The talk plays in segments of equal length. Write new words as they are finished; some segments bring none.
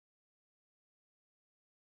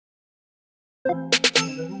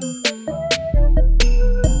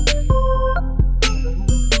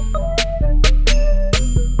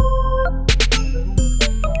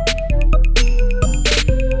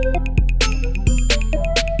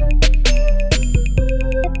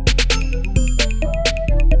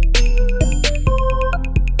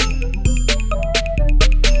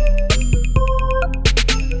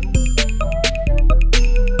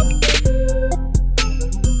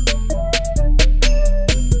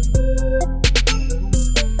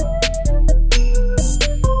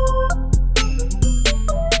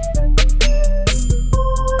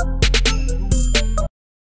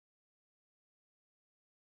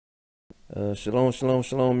Shalom, shalom,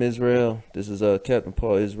 shalom, Israel. This is Captain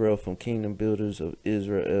Paul Israel from Kingdom Builders of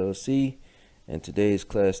Israel LLC, and today's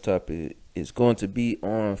class topic is going to be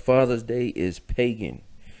on Father's Day is Pagan.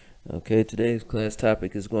 Okay, today's class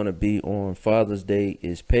topic is going to be on Father's Day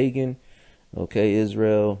is Pagan. Okay,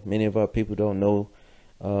 Israel, many of our people don't know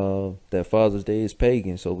that Father's Day is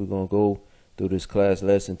pagan, so we're going to go through this class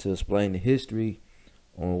lesson to explain the history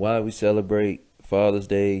on why we celebrate Father's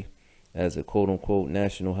Day as a quote-unquote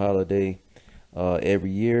national holiday every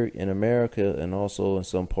year in America and also in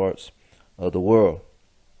some parts of the world.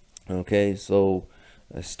 Okay, so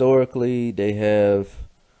historically they have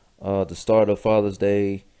the start of Father's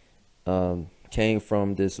Day came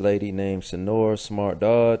from this lady named Sonora Smart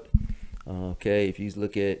Dodd. Okay, if you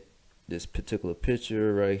look at this particular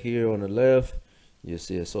picture right here on the left, you'll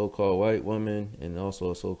see a so-called white woman and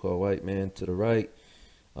also a so-called white man to the right.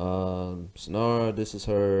 Sonora, this is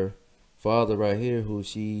her father right here, who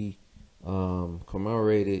she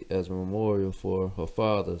commemorated as a memorial for her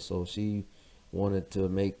father. So she wanted to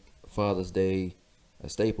make Father's Day a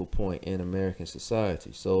staple point in American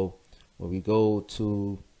society. So when we go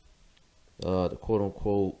to the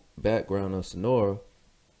quote-unquote background of Sonora,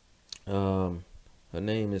 her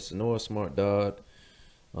name is Sonora Smart Dodd.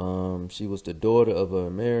 She was the daughter of an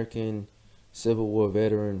American Civil War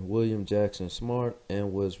veteran, William Jackson Smart,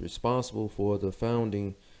 and was responsible for the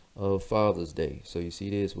founding of Father's Day. So you see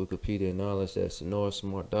this Wikipedia knowledge that Sonora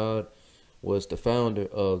Smart Dodd was the founder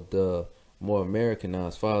of the more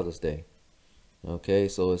Americanized Father's Day. Okay,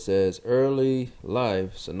 so it says early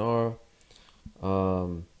life. Sonora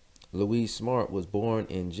Louise Smart was born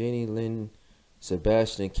in Jenny Linden,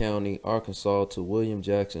 Sebastian County, Arkansas, to William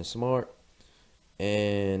Jackson Smart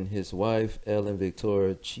and his wife Ellen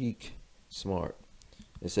Victoria Cheek Smart.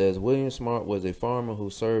 It says William Smart was a farmer who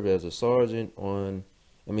served as a sergeant in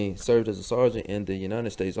the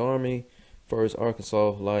United States Army, 1st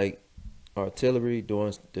Arkansas Light Artillery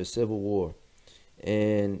during the Civil War.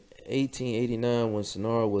 In 1889, when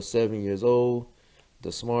Sonora was 7 years old,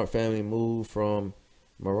 the Smart family moved from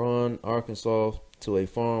Marron, Arkansas, to a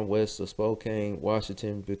farm west of Spokane,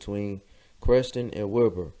 Washington, between Creston and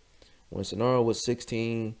Wilbur. When Sonora was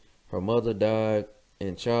 16, her mother died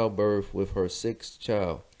in childbirth with her 6th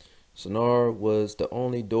child. Sonora was the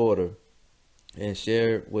only daughter and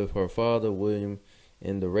shared with her father William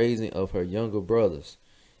in the raising of her younger brothers,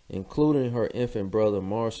 including her infant brother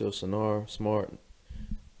Marshall. Sonora Smart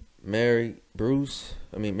married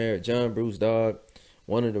John Bruce Dodd,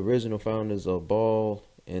 one of the original founders of Ball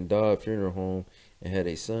and Dodd Funeral Home, and had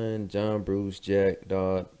a son, John Bruce Jack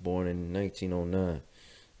Dodd, born in 1909.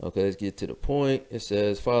 Okay, let's get to the point. It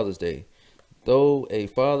says Father's Day. Though a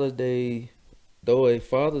Father's Day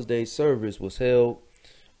service was held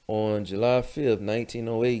on July 5th,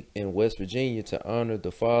 1908 in West Virginia to honor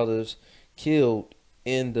the fathers killed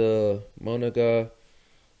in the Monongah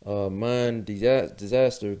mine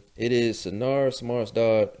disaster, it is Sonora Smart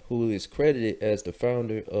Dodd who is credited as the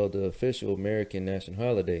founder of the official American national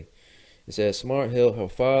holiday. It says Smart held her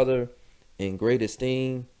father in great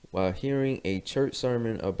esteem while hearing a church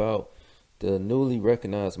sermon about the newly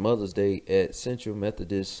recognized Mother's Day at Central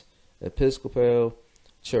Methodist Episcopal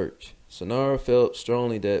Church. Sonora felt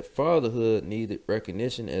strongly that fatherhood needed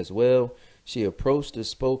recognition as well. She approached the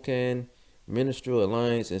Spokane Ministerial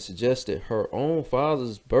Alliance and suggested her own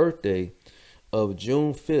father's birthday of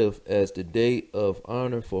June 5th as the date of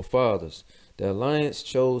honor for fathers. The alliance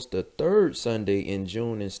chose the 3rd Sunday in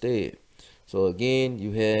June instead. So again,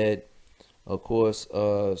 you had, of course,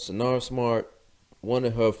 Sonora Smart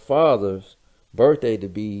wanted her father's birthday to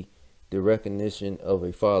be the recognition of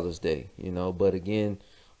a Father's Day, but again,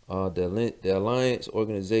 the Alliance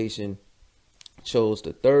organization chose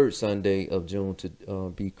the 3rd Sunday of June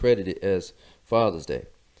to be credited as Father's Day.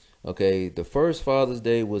 Okay, the first Father's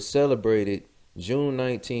Day was celebrated June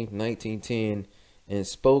 19th, 1910 in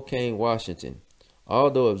Spokane, Washington.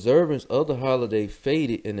 Although observance of the holiday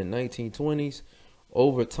faded in the 1920s,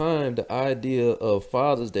 over time the idea of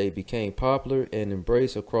Father's Day became popular and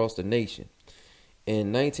embraced across the nation.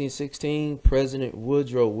 In 1916, President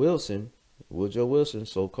Woodrow Wilson,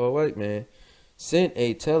 so-called white man, sent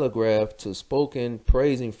a telegraph to Spokane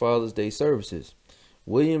praising Father's Day services.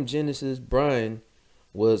 William Genesis Bryan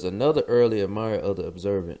was another early admirer of the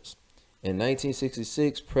observance. In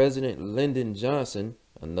 1966, President Lyndon Johnson,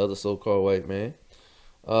 another so-called white man,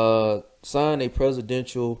 signed a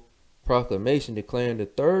presidential proclamation declaring the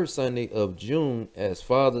third Sunday of June as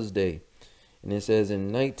Father's Day. And it says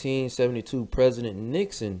in 1972, President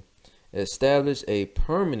Nixon established a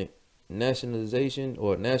permanent nationalization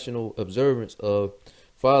or national observance of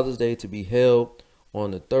Father's Day to be held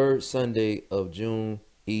on the third Sunday of June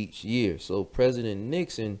each year. So President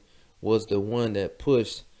Nixon was the one that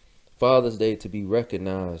pushed Father's Day to be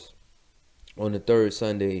recognized on the third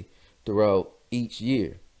Sunday throughout each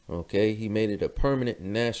year. Okay, he made it a permanent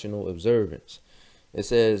national observance. It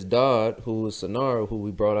says Dodd, who was Sonora, who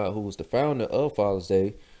we brought out, who was the founder of Father's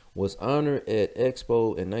Day, was honored at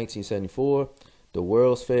Expo in 1974, the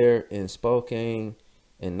World's Fair in Spokane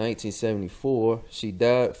in 1974. She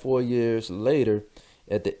died 4 years later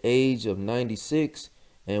at the age of 96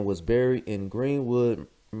 and was buried in Greenwood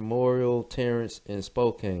Memorial Terrace in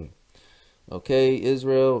Spokane. Okay,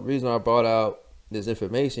 Israel, the reason I brought out this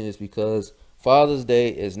information is because Father's Day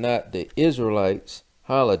is not the Israelites'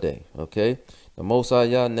 holiday. Okay, the Most High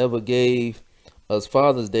Yah never gave us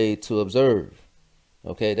Father's Day to observe.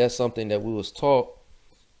 Okay, that's something that we was taught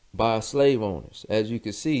by slave owners. As you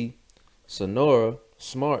can see, Sonora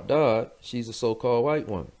Smart Dodd, she's a so-called white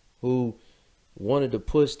woman who wanted to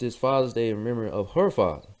push this Father's Day in memory of her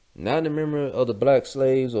father, not in memory of the black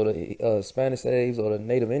slaves or the Spanish slaves or the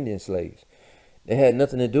Native Indian slaves. They had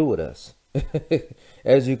nothing to do with us,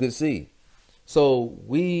 as you can see. So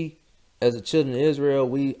we, as the children of Israel,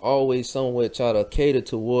 we always somewhat try to cater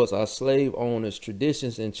towards our slave owners'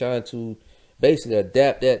 traditions and trying to basically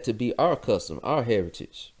adapt that to be our custom, our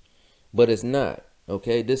heritage. But it's not.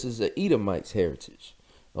 Okay, this is the Edomites' heritage.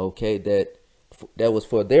 Okay, that was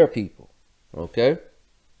for their people. Okay,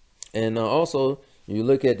 and also you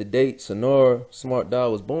look at the date Sonora Smart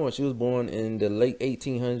Dodd was born. She was born in the late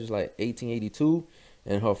 1800s, like 1882,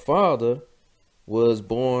 and her father was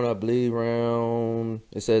born, I believe, around,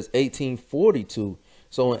 it says 1842.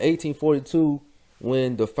 So in 1842,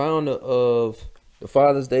 when the founder of the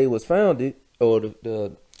Father's Day was founded, or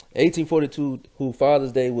the 1842 who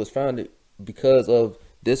Father's Day was founded because of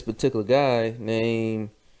this particular guy named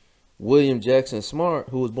William Jackson Smart,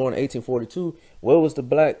 who was born in 1842. Where was the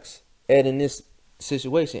blacks at in this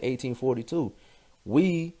situation? 1842,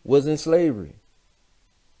 we was in slavery,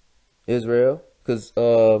 Israel, because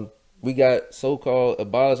we got so-called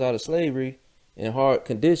abolished out of slavery in hard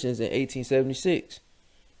conditions in 1876.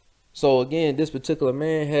 So again, this particular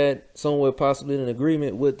man had somewhere possibly an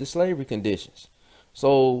agreement with the slavery conditions.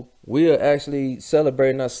 So we are actually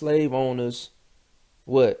celebrating our slave owners,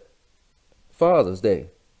 what? Father's Day.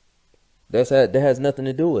 That has nothing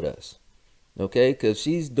to do with us. Okay, because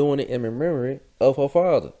she's doing it in memory of her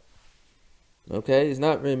father. Okay, it's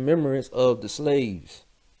not in remembrance of the slaves.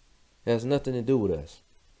 It has nothing to do with us.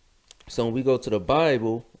 So when we go to the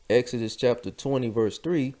Bible, Exodus chapter 20, verse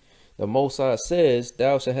 3, the Most High says,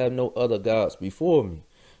 "Thou shalt have no other gods before me."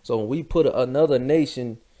 So when we put another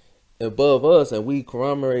nation above us and we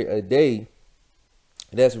commemorate a day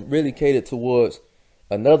that's really catered towards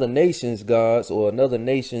another nation's gods or another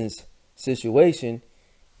nation's situation,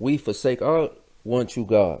 we forsake our one true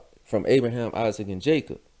God from Abraham, Isaac, and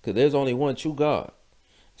Jacob, because there's only one true God.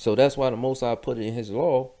 So that's why the Most High put it in his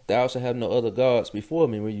law, "Thou shalt have no other gods before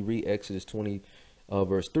me," when you read Exodus 20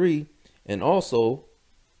 verse 3. And also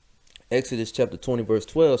Exodus chapter 20 verse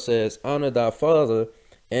 12 says, "Honor thy father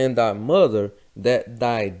and thy mother, that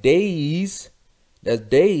thy days," that's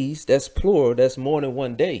days, that's plural, that's more than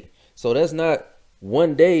one day. So that's not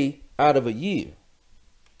one day out of a year.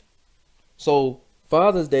 So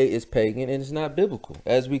Father's Day is pagan and it's not biblical.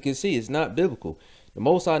 As we can see, it's not biblical. The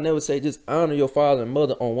Most High never say just honor your father and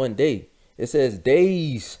mother on one day. It says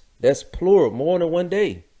days, that's plural, more than one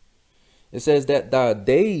day. It says that thy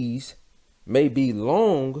days may be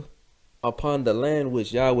long upon the land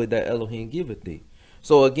which Yahweh thy Elohim giveth thee.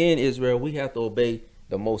 So again, Israel, we have to obey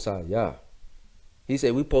the Most High Yah. He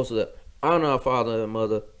said we supposed to honor our father and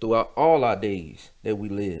mother throughout all our days that we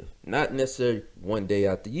live, not necessarily one day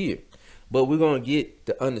out the year. But we're going to get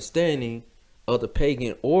the understanding of the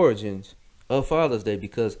pagan origins of Father's Day,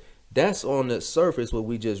 because that's on the surface what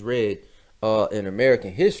we just read in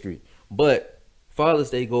American history. But Father's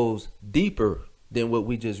Day goes deeper than what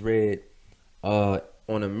we just read on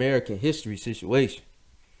American history situation.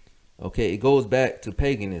 Okay, it goes back to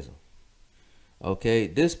paganism. Okay,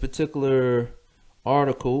 this particular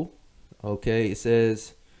article Okay, it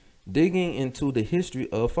says digging into the history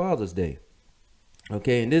of Father's Day.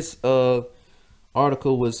 Okay, and this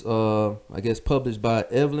article was I guess published by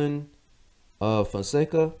Evelyn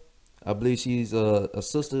Fonseca. I believe she's a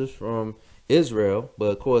sister from Israel, but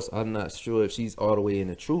of course I'm not sure if she's all the way in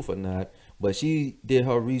the truth or not. But she did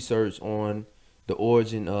her research on the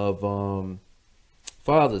origin of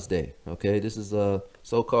Father's Day. Okay, this is a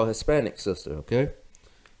so-called Hispanic sister. Okay,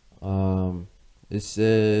 it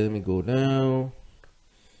says, let me go down,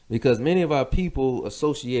 because many of our people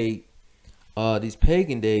associate these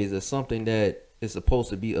pagan days as something that is supposed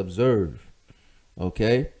to be observed.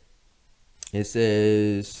 Okay. It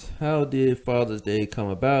says, how did Father's Day come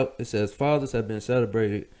about? It says fathers have been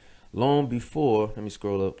celebrated long before. Let me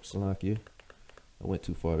scroll up, Salakia. I went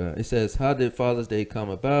too far down. It says, how did Father's Day come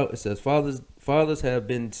about? It says fathers have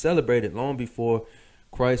been celebrated long before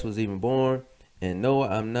Christ was even born. And no,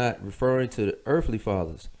 I'm not referring to the earthly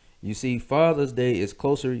fathers. You see, Father's Day is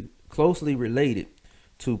closely related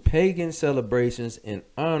to pagan celebrations in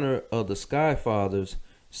honor of the sky fathers,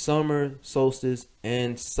 summer solstice,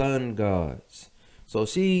 and sun gods. So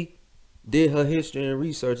she did her history and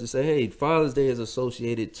research and say, hey, Father's Day is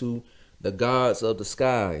associated to the gods of the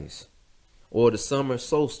skies, or the summer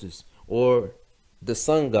solstice, or the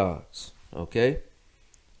sun gods. Okay,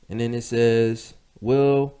 and then it says,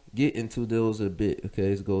 we'll get into those a bit. Okay,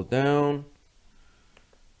 let's go down.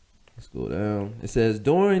 Let's go down. It says,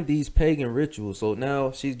 during these pagan rituals. So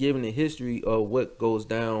now she's giving the history of what goes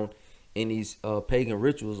down in these pagan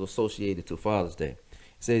rituals associated to Father's Day.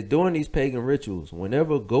 It says, during these pagan rituals,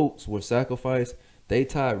 whenever goats were sacrificed, they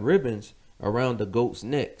tied ribbons around the goats'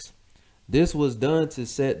 necks. This was done to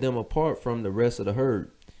set them apart from the rest of the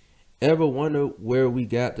herd. Ever wonder where we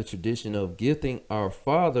got the tradition of gifting our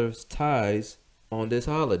fathers ties on this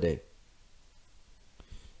holiday?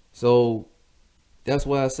 So that's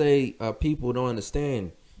why I say people don't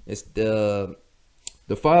understand. It's the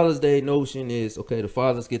Father's Day notion is, okay, the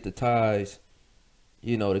fathers get the ties,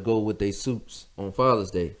 you know, to go with their suits on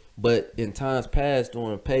Father's Day. But in times past,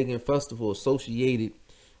 during pagan festival associated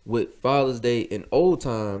with Father's Day in old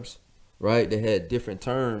times, right, they had different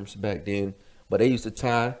terms back then, but they used to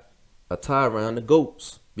tie a tie around the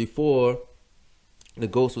goats before the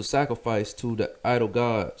goats were sacrificed to the idol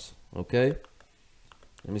gods. Okay,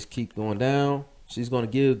 let me keep going down. She's going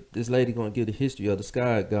to give, this lady going to give the history of the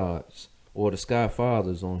sky gods, or the sky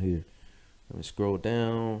fathers on here. Let me scroll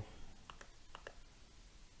down.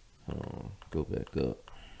 Go back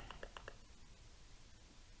up,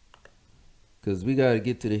 because we got to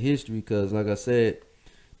get to the history, because like I said,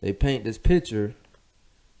 they paint this picture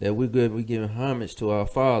that we're good, we're giving homage to our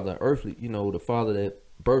father, earthly, you know, the father that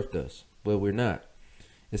birthed us, but we're not.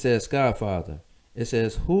 It says sky father. It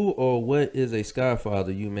says, who or what is a sky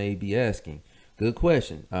father, you may be asking. Good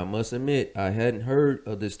question. I must admit, I hadn't heard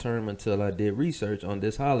of this term until I did research on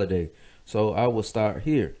this holiday, so I will start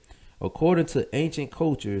here. According to ancient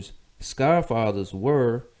cultures, sky fathers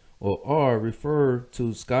were or are referred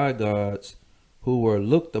to sky gods who were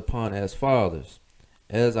looked upon as fathers.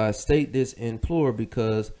 As I state this in plural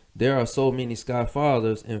because there are so many sky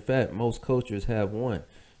fathers. In fact, most cultures have one.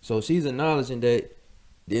 So she's acknowledging that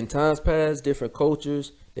in times past, different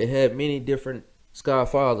cultures, they had many different sky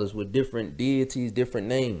fathers with different deities, different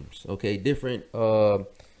names, okay, different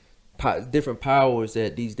different powers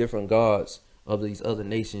that these different gods of these other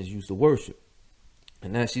nations used to worship.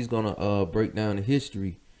 And now she's gonna break down the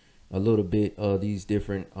history a little bit of these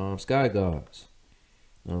different sky gods.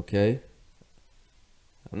 Okay,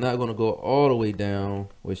 I'm not gonna go all the way down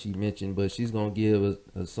what she mentioned, but she's gonna give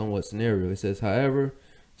a somewhat scenario. It says, however,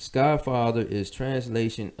 sky father is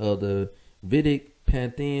translation of the Vedic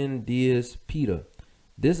pantheon deus Pita.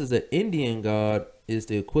 This is an Indian god, is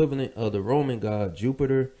the equivalent of the Roman god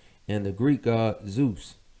Jupiter and the Greek god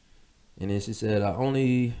Zeus. And then she said, I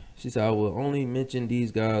will only mention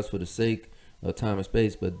these gods for the sake of time and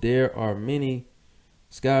space, but there are many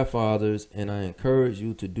sky fathers, and I encourage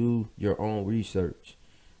you to do your own research.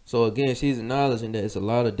 So again, she's acknowledging that it's a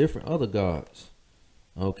lot of different other gods,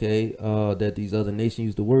 okay, that these other nations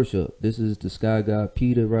used to worship. This is the sky god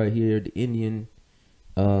Pita right here, the Indian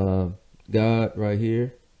god right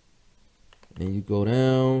here. And you go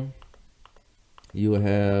down, you will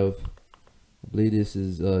have, I believe this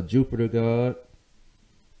is Jupiter god.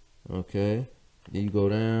 Okay, then you go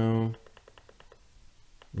down,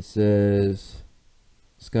 it says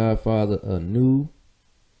sky father Anu,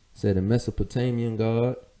 said a Mesopotamian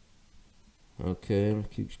god. Okay, I'm gonna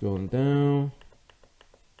keep scrolling down.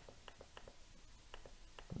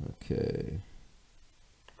 Okay,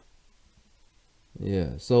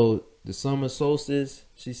 yeah, so the summer solstice,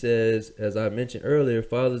 she says, as I mentioned earlier,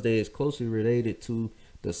 Father's Day is closely related to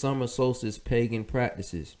the summer solstice pagan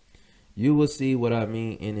practices. You will see what I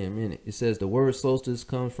mean in a minute. It says the word solstice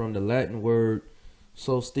comes from the Latin word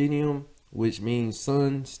solstitium, which means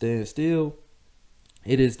sun stand still.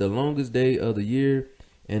 It is the longest day of the year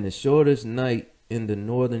and the shortest night in the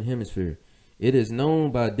northern hemisphere. It is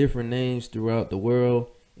known by different names throughout the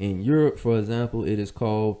world. In Europe, for example, it is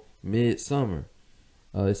called midsummer.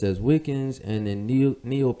 It says Wiccans and the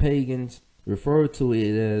neo-pagans refer to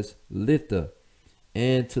it as Litha.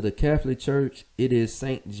 And to the Catholic Church, it is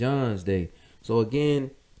St. John's Day. So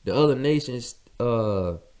again, the other nations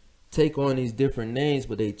take on these different names,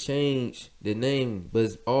 but they change the name, but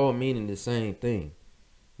it's all meaning the same thing.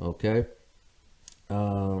 Okay.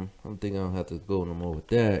 I'm thinking I don't have to go no more with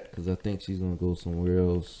that because I think she's gonna go somewhere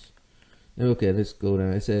else. Okay, let's go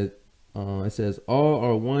down. It says all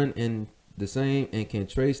are one and the same and can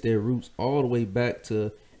trace their roots all the way back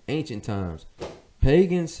to ancient times.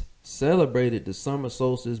 Pagans celebrated the summer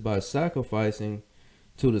solstice by sacrificing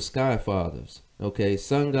to the sky fathers, okay,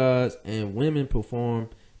 sun gods, and women performed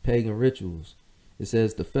pagan rituals. It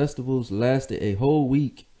says the festivals lasted a whole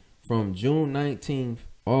week from June 19th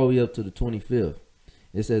all the way up to the 25th.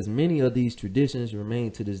 It says many of these traditions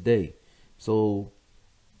remain to this day. So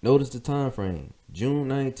notice the time frame, June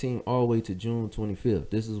 19th all the way to June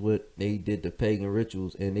 25th. This is what they did, the pagan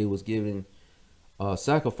rituals, and they was giving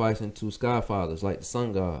sacrificing to sky fathers like the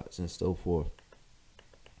sun gods and so forth.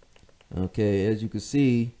 Okay, as you can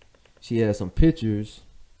see, she has some pictures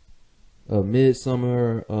of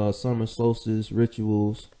midsummer summer solstice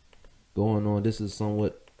rituals going on. This is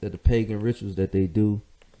somewhat the pagan rituals that they do,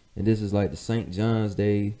 and this is like the St. John's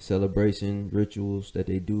Day celebration rituals that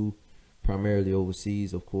they do primarily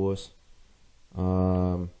overseas, of course.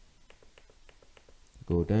 Go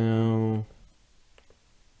down.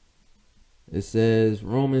 It says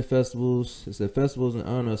Roman festivals. It said festivals in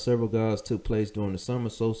honor of several gods took place during the summer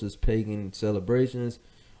solstice pagan celebrations.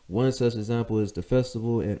 One such example is the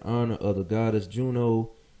festival in honor of the goddess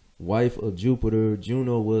Juno, wife of Jupiter.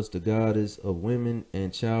 Juno was the goddess of women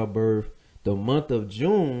and childbirth. The month of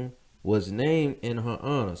June was named in her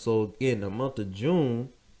honor. So again, the month of June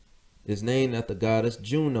is named after goddess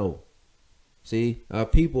Juno. See, our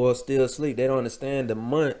people are still asleep. They don't understand the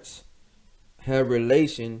months have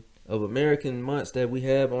relation of American months that we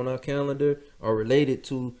have on our calendar are related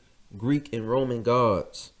to Greek and Roman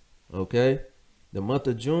gods. Okay, the month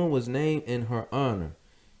of June was named in her honor.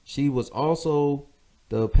 She was also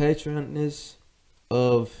the patroness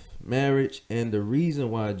of marriage and the reason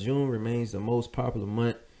why June remains the most popular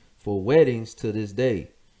month for weddings to this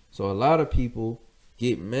day. So a lot of people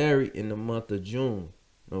get married in the month of June.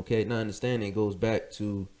 Okay, now understanding it goes back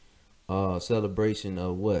to celebration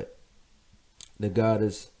of what? The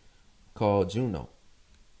goddess called Juno.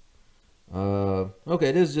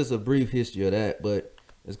 Okay, this is just a brief history of that, but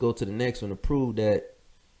let's go to the next one to prove that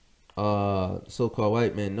so-called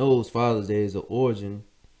white man knows Father's Day is the origin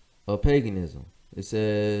of paganism. It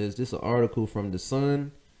says, this is an article from The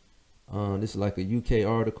Sun. This is like a UK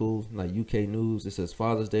article, like UK news. It says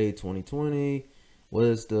Father's Day 2020. What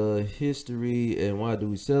is the history and why do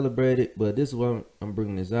we celebrate it? But this is why I'm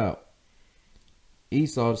bringing this out.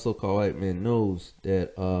 Esau, the so-called white man, knows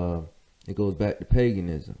that it goes back to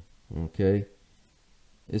paganism. Okay.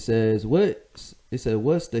 It says what's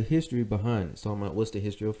the history behind it? So I'm like, what's the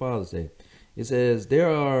history of Father's Day? It says there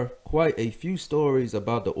are quite a few stories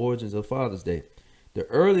about the origins of Father's Day. The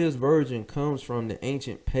earliest version comes from the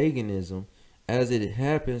ancient paganism, as it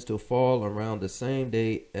happens to fall around the same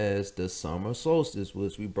day as the summer solstice,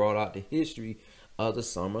 which we brought out the history of the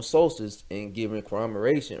summer solstice and giving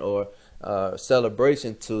commemoration or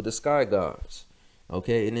celebration to the sky gods.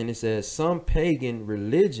 Okay, and then it says some pagan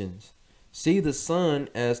religions see the sun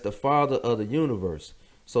as the father of the universe.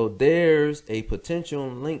 So there's a potential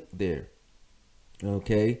link there.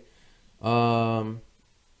 Okay. And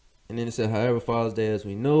then it said, however, Father's Day, as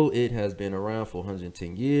we know, it has been around for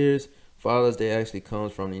 110 years. Father's Day actually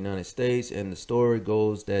comes from the United States, and the story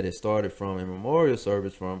goes that it started from a memorial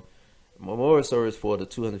service for the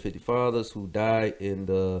 250 fathers who died in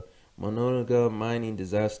the Monongahela mining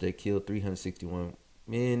disaster that killed 361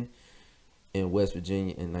 men in West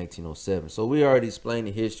Virginia in 1907. So we already explained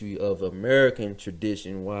the history of American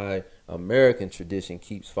tradition, why American tradition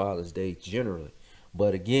keeps Father's Day generally.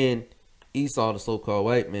 But again, Esau, the so-called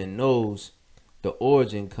white man, knows the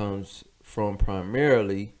origin comes from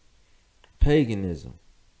primarily paganism.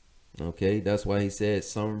 Okay, that's why he said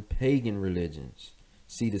some pagan religions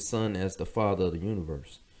see the sun as the father of the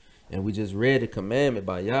universe. And we just read the commandment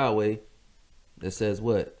by Yahweh that says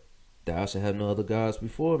what? Thou shalt have no other gods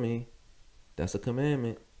before me. That's a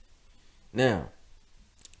commandment. Now,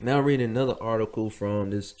 reading another article from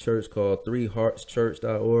this church called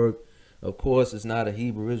threeheartschurch.org. Of course, it's not a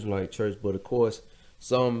Hebrew Israelite church, but of course,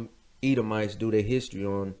 some Edomites do their history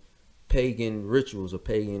on pagan rituals or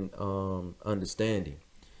pagan understanding.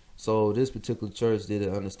 So this particular church did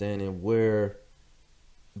an understanding where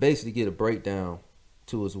basically get a breakdown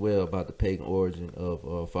too as well about the pagan origin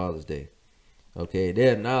of Father's Day. Okay, they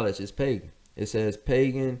acknowledge it's pagan. It says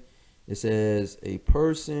pagan. It says a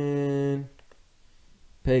person.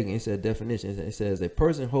 Pagan. It says definition. It says a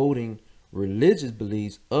person holding religious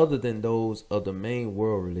beliefs other than those of the main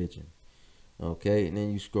world religion. Okay, and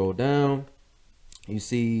then you scroll down, you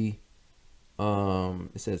see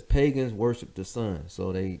it says pagans worship the sun.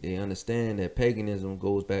 So they understand that paganism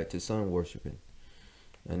goes back to sun worshiping.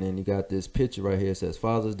 And then you got this picture right here. It says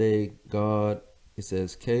Father's Day God. It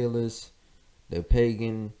says Kalis, the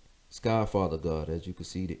pagan sky father god. As you can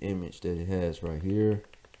see the image that it has right here.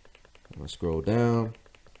 I'm gonna scroll down.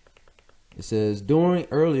 It says during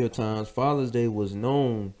earlier times, Father's Day was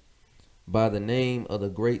known by the name of the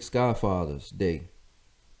Great Sky Father's Day.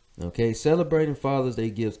 Okay, celebrating Father's Day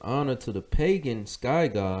gives honor to the pagan sky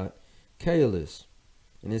god Kalis.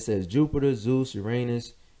 And it says Jupiter, Zeus,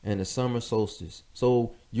 Uranus, and the summer solstice.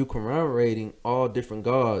 So you're commemorating all different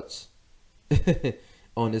gods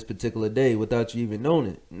on this particular day without you even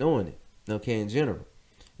knowing it. Okay, in general.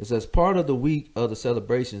 It says part of the week of the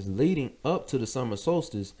celebrations leading up to the summer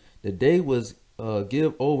solstice, the day was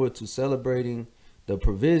give over to celebrating the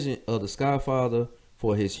provision of the Sky Father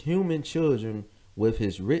for his human children with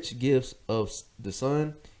his rich gifts of the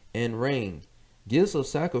sun and rain, gifts of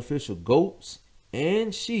sacrificial goats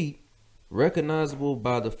and sheep, recognizable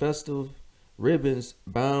by the festive ribbons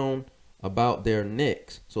bound about their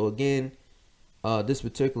necks. So again, this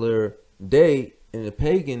particular day in the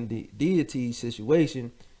pagan deity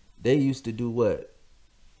situation, they used to do what?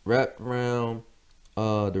 Wrap around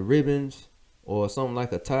the ribbons or something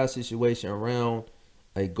like a tie situation around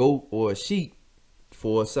a goat or a sheep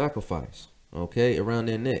for a sacrifice, okay, around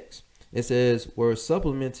their necks. It says were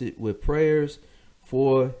supplemented with prayers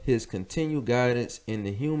for his continued guidance in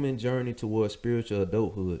the human journey towards spiritual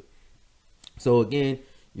adulthood. So again,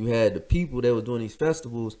 you had the people that were doing these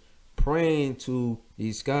festivals praying to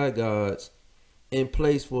these sky gods in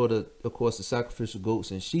place for of course, the sacrificial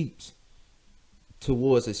goats and sheep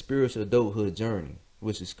towards a spiritual adulthood journey,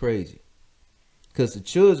 which is crazy. Because the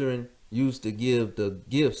children used to give the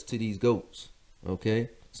gifts to these goats, okay,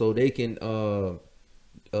 so they can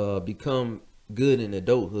become good in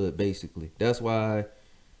adulthood, basically. That's why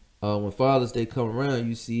when Father's Day come around,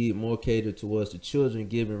 you see it more catered towards the children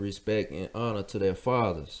giving respect and honor to their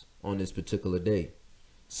fathers on this particular day.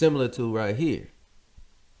 Similar to right here.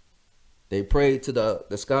 They prayed to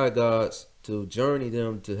the sky gods to journey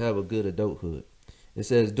them to have a good adulthood. It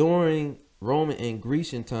says during Roman and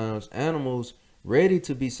Grecian times, animals ready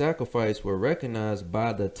to be sacrificed were recognized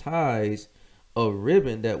by the ties of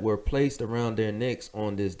ribbon that were placed around their necks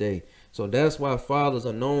on this day. So that's why fathers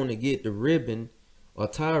are known to get the ribbon or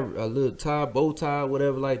tie, a little tie, bow tie,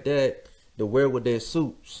 whatever like that, to wear with their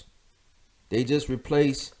suits. They just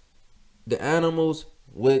replace the animals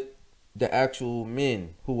with the actual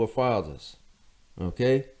men who were fathers.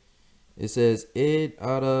 Okay, it says Ed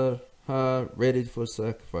Ada Ha ready for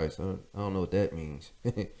sacrifice. I don't know what that means.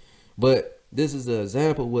 But this is an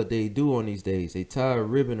example of what they do on these days. They tie a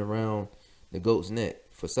ribbon around the goat's neck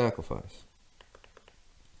for sacrifice.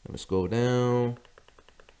 Let me scroll down.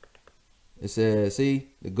 It says, see,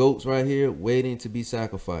 the goats right here waiting to be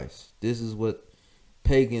sacrificed. This is what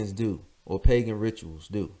pagans do, or pagan rituals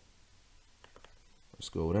do. Let's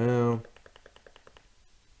scroll down.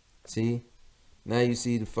 See, now you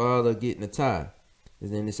see the father getting a tie.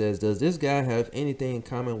 And then it says, does this guy have anything in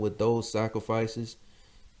common with those sacrifices?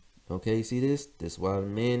 Okay, see this? This is why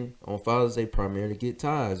men on Father's Day primarily get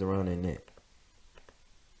ties around their neck.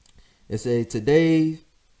 It says today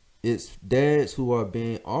it's dads who are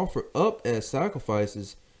being offered up as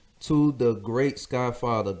sacrifices to the great sky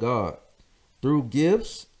father God through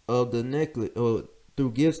gifts of the necklace or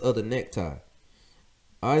through gifts of the necktie.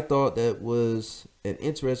 I thought that was an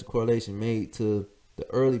interesting correlation made to the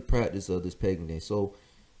early practice of this pagan day. So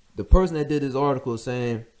the person that did this article is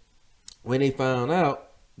saying when they found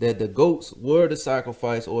out that the goats were the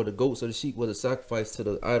sacrifice, or the goats or the sheep were the sacrifice to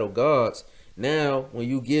the idol gods, now when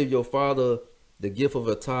you give your father the gift of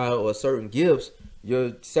a tie or certain gifts,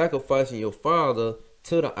 you're sacrificing your father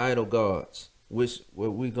to the idol gods, which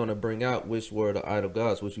we're going to bring out, which were the idol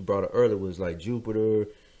gods, which you brought up earlier, was like Jupiter,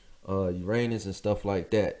 Uranus, and stuff like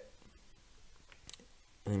that.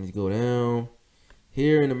 Let me go down.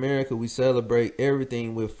 Here in America, we celebrate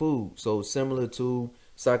everything with food. So similar to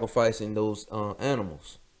sacrificing those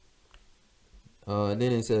animals. And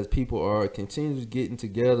then it says people are continuously getting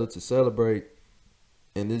together to celebrate,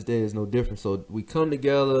 and this day is no different. So we come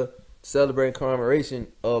together celebrating commemoration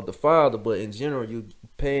of the Father, but in general, you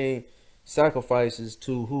paying sacrifices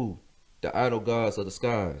to who? The idol gods of the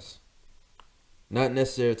skies. Not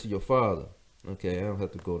necessarily to your Father. Okay, I don't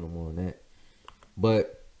have to go no more on that.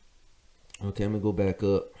 But, okay, let me go back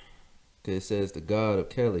up. Okay, it says the God of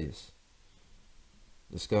Callias,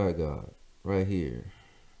 the sky god, right here.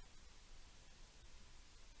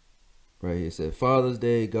 Right here, it said Father's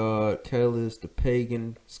Day God, Callias, the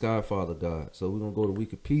pagan sky father god. So we're going to go to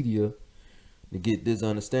Wikipedia to get this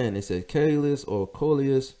understanding. It says Callias or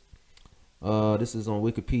Coelius. This is on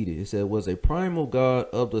Wikipedia. It said was a primal god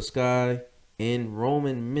of the sky in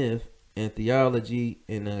Roman myth and theology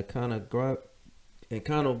and iconography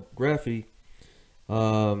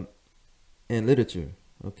and literature.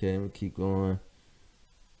 Okay, let me keep going.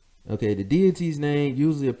 Okay, the deity's name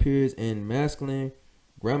usually appears in masculine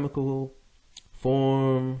grammatical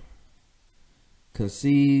form,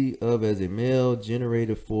 conceived of as a male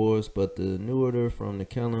generated force, but the neuter from the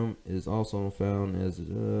Kelm is also found as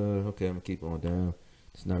okay, I'm gonna keep on down.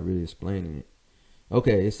 It's not really explaining it.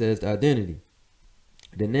 Okay, it says the identity.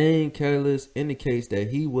 The name Callias indicates that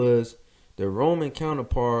he was the Roman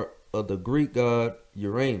counterpart of the Greek god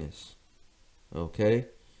Uranus. Okay,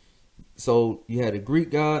 so you had a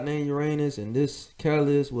Greek god named Uranus, and this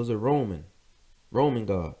Callias was a Roman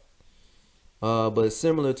god, but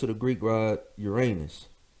similar to the Greek god Uranus.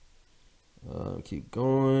 Keep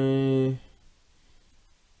going.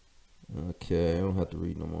 Okay, I don't have to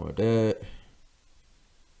read no more of that.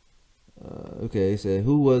 Okay, it said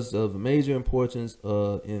who was of major importance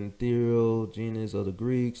in ethereal genus of the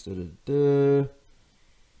Greeks. It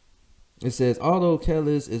says although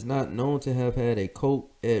Callias is not known to have had a court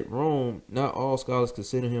at Rome, not all scholars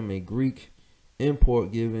consider him a Greek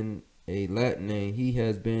import given a Latin name. He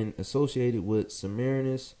has been associated with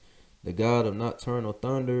Semiramis, the god of nocturnal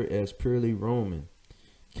thunder, as purely Roman.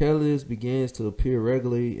 Callias begins to appear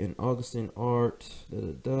regularly in Augustan art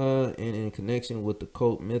and in connection with the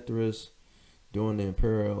cult Mithras during the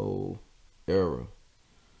imperial era.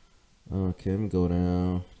 Okay, let me go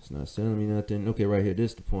down. It's not telling me nothing. Okay, right here,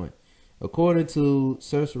 this is the point. According to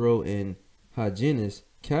Cicero and Hyginus,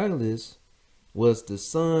 Callias was the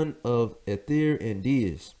son of Aether and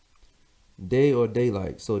Dies, day or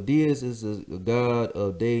daylight. So Dies is a god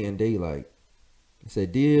of day and daylight. It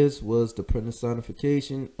said Dies was the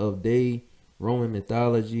personification of day Roman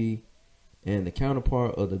mythology and the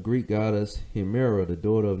counterpart of the Greek goddess Hemera, the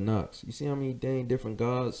daughter of Nox. You see how many dang different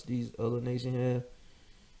gods these other nations have?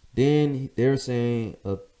 Then they're saying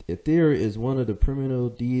Aether is one of the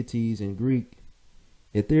primitive deities in Greek.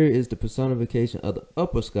 Aether is the personification of the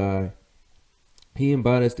upper sky. He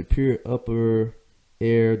embodies the pure upper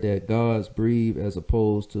air that gods breathe as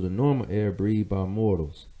opposed to the normal air breathed by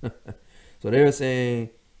mortals. So they're saying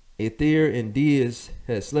Aether and Dies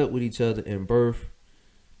had slept with each other and birthed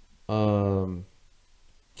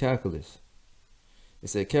Callias. It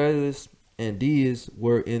said Callias and Dies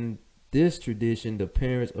were in this tradition the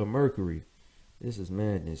parents of Mercury. This is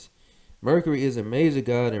madness. Mercury is a major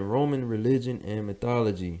god in Roman religion and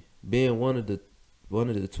mythology, being one of the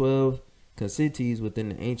 12 consites within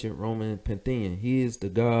the ancient Roman pantheon. He is the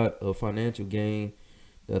god of financial gain.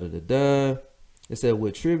 It said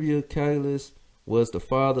with trivia, Callias was the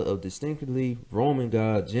father of distinctly Roman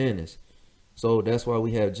god Janus. So that's why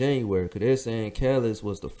we have January, because they're saying Callias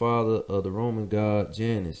was the father of the Roman god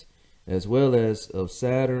Janus, as well as of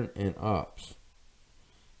Saturn and Ops.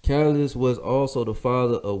 Callias was also the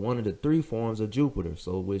father of one of the three forms of Jupiter,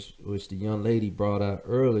 so which the young lady brought out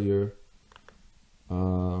earlier.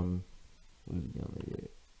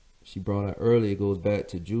 She brought out earlier. It goes back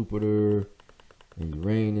to Jupiter and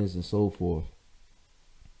Uranus and so forth.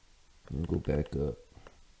 Let me go back up.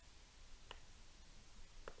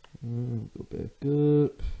 Go back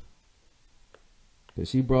up. Cause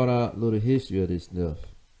she brought out a little history of this stuff,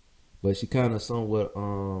 but she kind of somewhat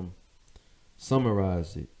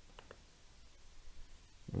summarized it.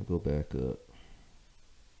 Let me go back up.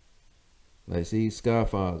 Like, see, Sky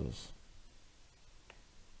Fathers.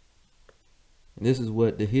 And this is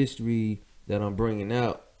what the history that I'm bringing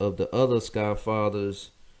out of the other Sky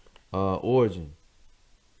Fathers' origin,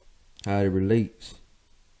 how it relates.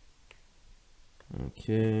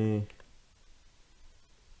 Okay.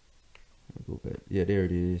 Let me go back. Yeah, there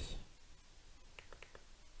it is.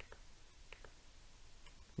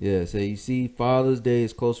 Yeah, so you see, Father's Day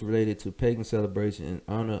is closely related to pagan celebration in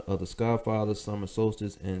honor of the Sky Fathers, summer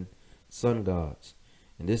solstice, and sun gods.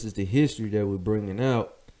 And this is the history that we're bringing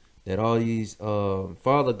out, that all these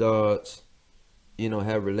father gods, you know,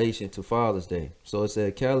 have relation to Father's Day. So it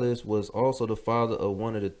said Callis was also the father of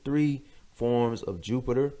one of the three forms of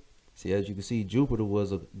Jupiter. See, as you can see, Jupiter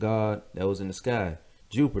was a god that was in the sky.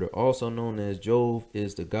 Jupiter, also known as Jove,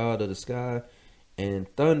 is the god of the sky and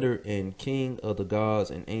thunder and king of the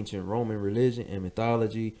gods in ancient Roman religion and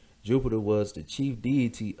mythology. Jupiter was the chief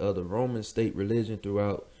deity of the Roman state religion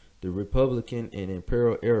throughout the Republican and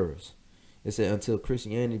imperial eras. It said until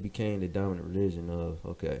Christianity became the dominant religion of,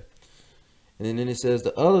 okay. And then it says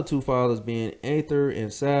the other two fathers being Aether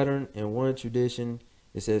and Saturn. In one tradition,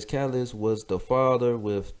 it says Callis was the father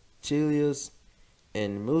with Chilius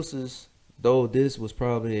and Muses, though this was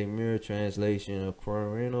probably a mere translation of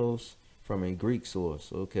Quirinos from a Greek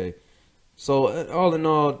source. Okay, so all in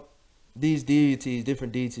all, these deities,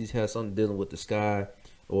 different deities, have something dealing with the sky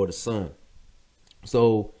or the sun.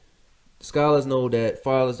 So scholars know that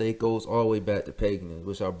Father's Day goes all the way back to paganism,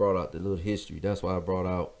 which I brought out the little history. That's why I brought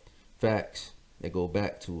out facts that go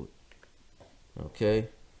back to it. Okay.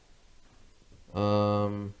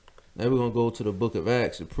 Now we're gonna go to the book of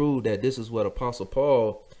Acts to prove that this is what Apostle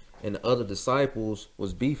Paul and the other disciples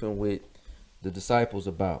was beefing with the disciples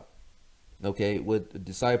about. Okay, with the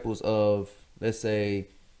disciples of, let's say,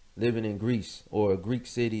 living in Greece or a Greek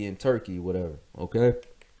city in Turkey, whatever. Okay.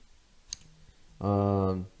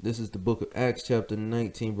 This is the book of Acts chapter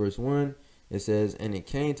 19 verse 1. It says, and it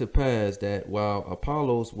came to pass that while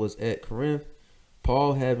Apollos was at Corinth,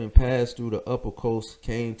 Paul, having passed through the upper coast,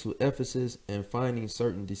 came to Ephesus, and finding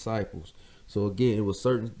certain disciples. So again, it was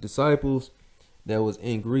certain disciples that was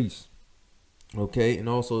in Greece. Okay, and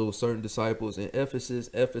also it was certain disciples in Ephesus.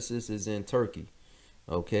 Ephesus is in Turkey.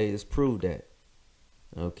 Okay, let's prove that.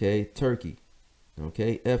 Okay, Turkey.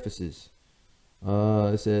 Okay, Ephesus.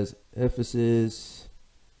 It says Ephesus,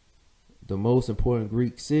 the most important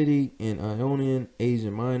Greek city in Ionian,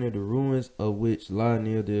 Asia Minor, the ruins of which lie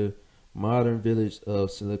near the modern village of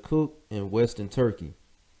Selçuk in western Turkey.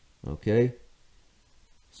 Okay,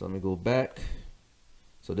 so let me go back.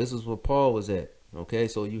 So this is where Paul was at. Okay,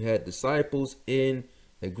 so you had disciples in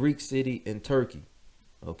a Greek city in Turkey.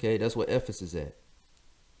 Okay, that's where Ephesus is at.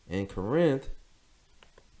 And Corinth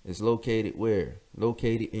is located where?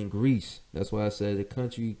 Located in Greece. That's why I said the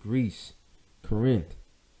country Greece, Corinth.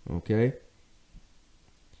 Okay,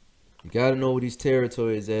 you got to know where these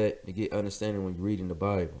territories at to get understanding when you're reading the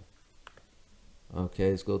Bible. Okay,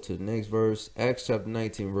 let's go to the next verse. Acts chapter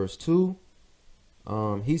 19 verse 2.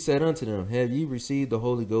 He said unto them, have ye received the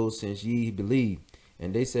Holy Ghost since ye believe?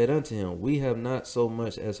 And they said unto him, we have not so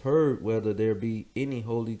much as heard whether there be any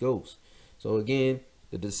Holy Ghost. So again,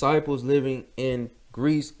 the disciples living in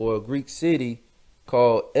Greece or a Greek city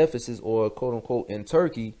called Ephesus, or quote unquote in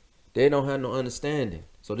Turkey, they don't have no understanding.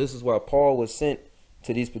 So this is why Paul was sent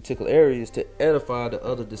to these particular areas to edify the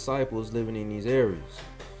other disciples living in these areas.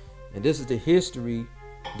 And this is the history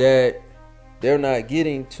that they're not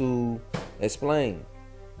getting to explain.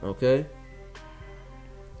 Okay.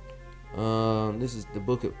 This is the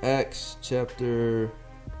book of Acts chapter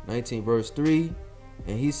 19 verse 3.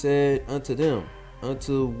 And he said unto them,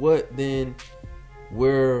 unto what then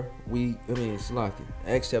were we, Slaki.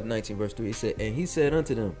 Acts chapter 19 verse 3. He said, and he said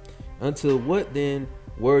unto them, unto what then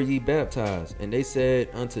were ye baptized? And they said,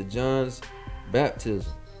 unto John's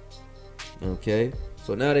baptism. Okay.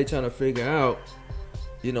 So now they trying to figure out,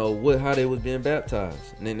 you know, how they was being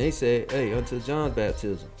baptized. And then they said, hey, unto John's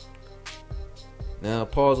baptism. Now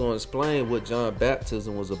Paul's going to explain what John's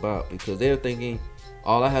baptism was about, because they're thinking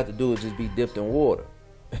all I have to do is just be dipped in water.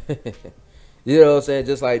 You know what I'm saying?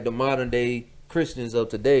 Just like the modern day Christians of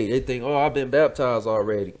today, they think, oh, I've been baptized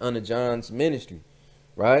already under John's ministry,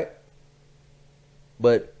 right?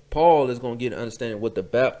 But Paul is going to get an understanding what the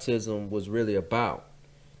baptism was really about.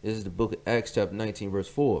 This is the book of Acts chapter 19 verse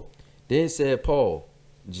 4. Then said Paul,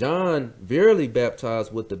 John verily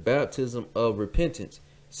baptized with the baptism of repentance,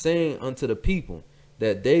 saying unto the people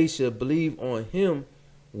that they should believe on him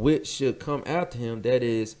which should come after him, that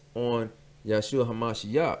is, on Yeshua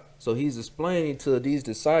HaMashiach. So he's explaining to these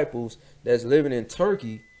disciples that's living in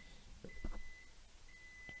Turkey,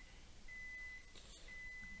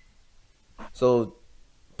 so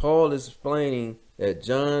Paul is explaining that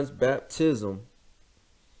John's baptism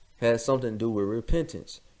has something to do with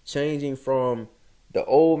repentance, changing from the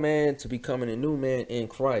old man to becoming a new man in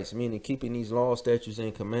Christ, meaning keeping these laws, statutes,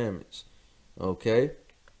 and commandments. Okay,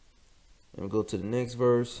 let me go to the next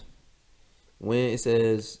verse. When it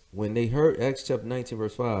says, when they heard, Acts chapter 19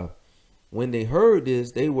 verse 5, when they heard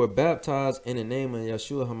this, they were baptized in the name of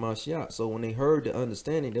Yeshua HaMashiach. So when they heard the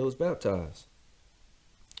understanding, they was baptized.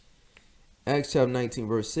 Acts chapter 19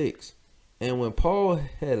 verse 6. And when Paul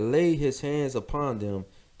had laid his hands upon them,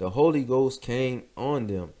 the Holy Ghost came on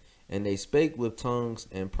them, and they spake with tongues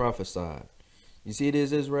and prophesied. You see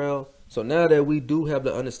this, Israel? So now that we do have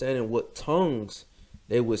the understanding what tongues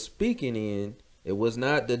they were speaking in, it was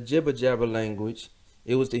not the jibber jabber language,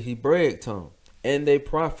 it was the Hebraic tongue. And they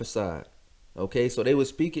prophesied. Okay, so they were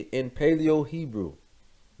speaking in Paleo Hebrew.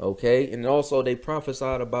 Okay, and also they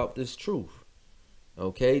prophesied about this truth.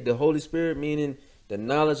 Okay, the Holy Spirit, meaning the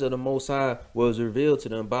knowledge of the Most High, was revealed to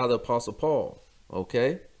them by the Apostle Paul.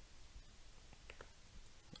 Okay,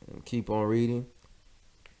 and keep on reading.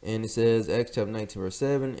 And it says, Acts chapter 19 verse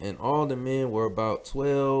 7, and all the men were about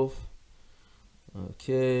 12.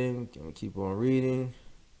 Okay, I'm gonna keep on reading.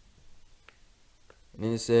 And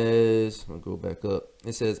then it says, I'm gonna go back up.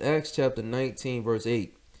 It says, Acts chapter 19 verse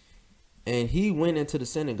 8, and he went into the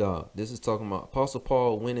synagogue. This is talking about Apostle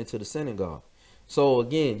Paul went into the synagogue. So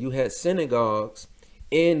again, you had synagogues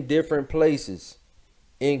in different places,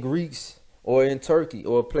 in Greece or in Turkey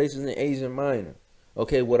or places in Asia Minor.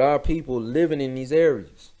 Okay, with our people living in these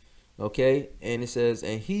areas. Okay, and it says,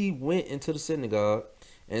 and he went into the synagogue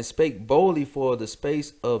and spake boldly for the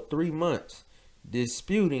space of 3 months,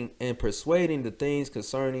 disputing and persuading the things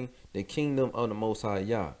concerning the kingdom of the Most High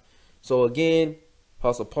Yah. So again,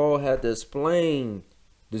 Apostle Paul had to explain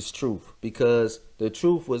this truth, because the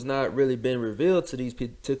truth was not really being revealed to these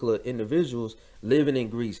particular individuals living in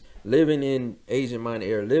Greece, living in Asia Minor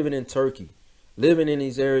area, living in Turkey, living in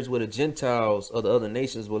these areas where the Gentiles of the other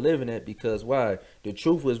nations were living at. Because why? The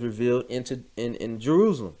truth was revealed in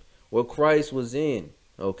Jerusalem, where Christ was in.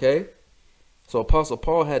 Okay, so Apostle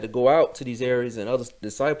Paul had to go out to these areas, and other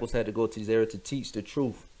disciples had to go to these areas to teach the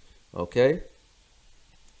truth. Okay,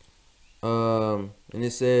 and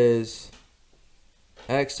it says,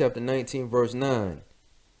 Acts chapter 19 verse 9,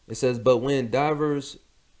 it says, but when divers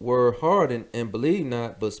were hardened and believed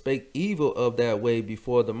not, but spake evil of that way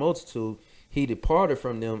before the multitude, he departed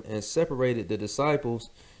from them and separated the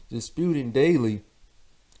disciples, disputing daily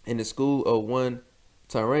in the school of one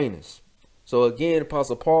Tyrannus. So again,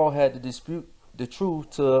 Apostle Paul had to dispute the truth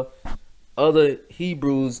to other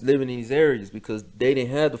Hebrews living in these areas, because they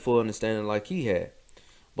didn't have the full understanding like he had.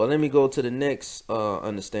 But let me go to the next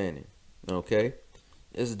understanding. Okay,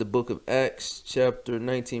 this is the book of Acts chapter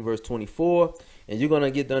 19 verse 24, and you're going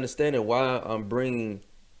to get the understanding why I'm bringing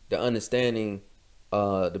the understanding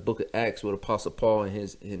the book of Acts with Apostle Paul in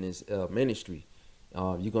his ministry.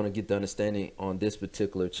 You're going to get the understanding on this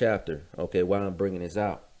particular chapter. Okay, why I'm bringing this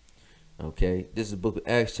out. Okay, this is the book of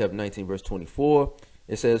Acts chapter 19 verse 24.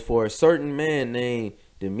 It says, for a certain man named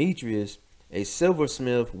Demetrius, a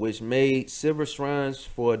silversmith, which made silver shrines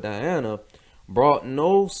for Diana, brought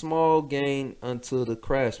no small gain unto the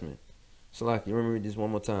craftsmen. So like, you remember this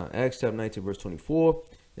one more time. Acts chapter 19 verse 24.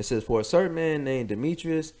 It says, for a certain man named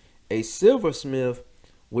Demetrius, a silversmith,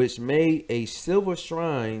 which made a silver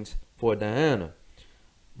shrines for Diana,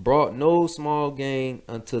 brought no small gain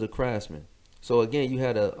unto the craftsmen. So again, you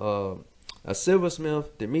had a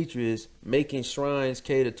silversmith, Demetrius, making shrines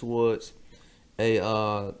catered towards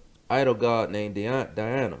a idol god named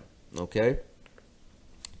Diana. Okay.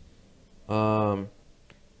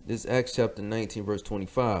 This is Acts chapter 19 verse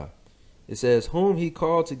 25. It says, whom he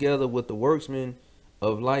called together with the workmen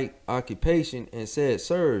of like occupation, and said,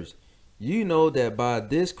 sirs, you know that by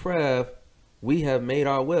this craft we have made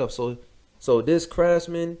our wealth. So this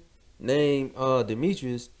craftsman named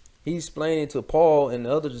Demetrius, he's explaining to Paul and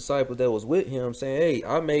the other disciples that was with him, saying, hey,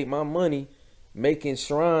 I made my money making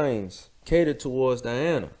shrines catered towards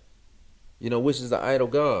Diana, which is the idol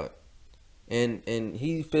god. And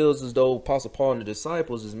he feels as though Apostle Paul and the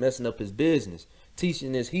disciples is messing up his business,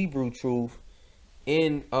 teaching this Hebrew truth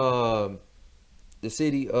in the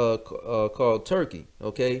city called Turkey,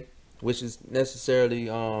 okay, which is necessarily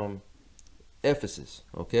Ephesus.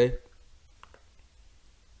 Okay.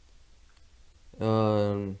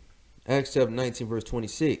 Acts chapter 19 verse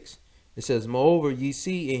 26. It says, moreover, ye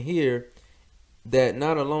see and hear that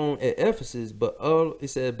not alone at Ephesus, but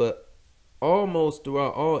almost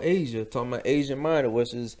throughout all Asia, talking about Asia Minor,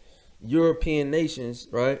 which is European nations,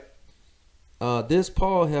 right? This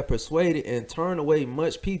Paul hath persuaded and turned away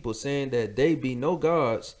much people, saying that they be no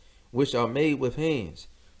gods which are made with hands.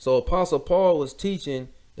 So Apostle Paul was teaching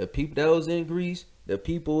the people that was in Greece, the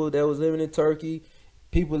people that was living in Turkey,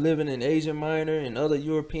 people living in Asia Minor and other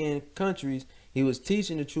European countries. He was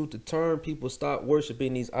teaching the truth to turn people, stop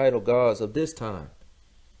worshiping these idol gods of this time.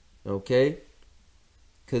 Okay?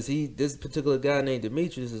 Because this particular guy named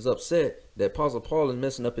Demetrius is upset that Apostle Paul is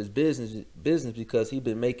messing up his business because he's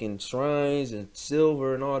been making shrines and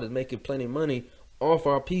silver and all this, making plenty of money off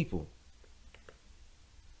our people.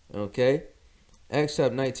 Okay? Acts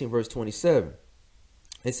chapter 19, verse 27.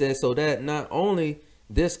 It says, so that not only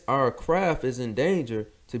this our craft is in danger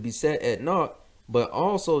to be set at naught, but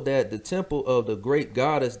also that the temple of the great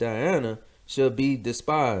goddess Diana shall be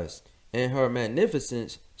despised, and her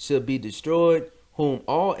magnificence shall be destroyed, whom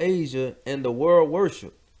all Asia and the world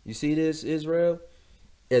worship. You see this, Israel?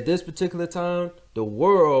 At this particular time, the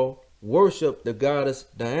world worshiped the goddess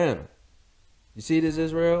Diana. You see this,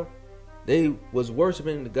 Israel? They was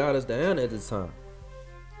worshiping the goddess Diana at this time.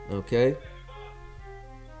 Okay?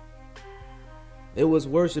 It was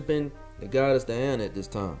worshiping the goddess Diana at this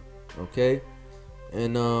time. Okay?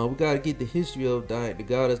 And we got to get the history of the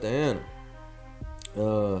goddess Diana.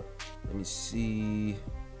 Let me see.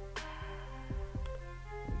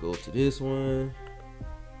 Go to this one.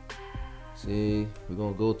 See, we're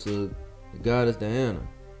going to go to the goddess Diana.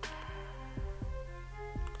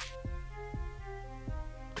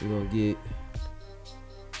 We're going to get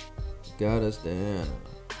goddess Diana.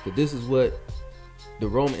 Because this is what the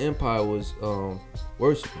Roman Empire was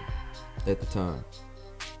worshiping at the time.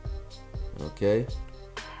 Okay?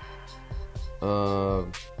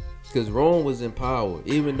 Because Rome was in power.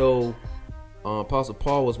 Even though Apostle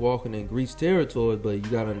Paul was walking in Greece territory, but you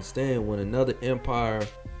got to understand, when another empire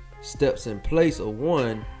steps in place of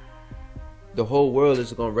one, the whole world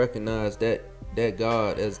is going to recognize that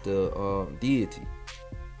God as the deity.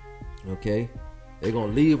 Okay, they're going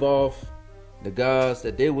to leave off the gods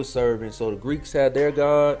that they were serving. So the Greeks had their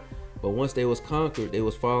god, but once they was conquered, they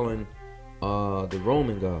was following the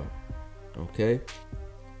Roman god. Okay,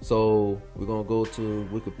 so we're going to go to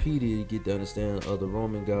Wikipedia to get the understanding of the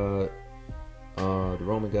Roman god. The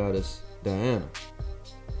Roman goddess Diana.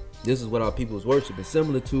 This is what our people was worshiping,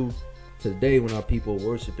 similar to today when our people are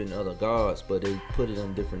worshiping other gods, but they put it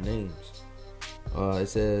on different names. It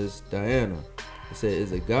says Diana. It says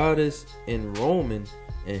is a goddess in Roman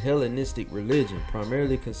and Hellenistic religion,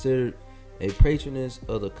 primarily considered a patroness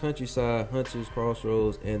of the countryside, hunters,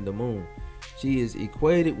 crossroads, and the moon. She is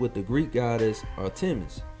equated with the Greek goddess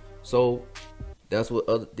Artemis. So that's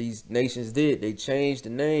what these nations did. They changed the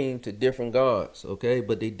name to different gods, okay?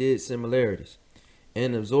 But they did similarities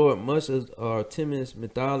and absorbed much of Artemis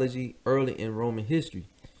mythology early in Roman history.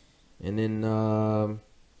 And then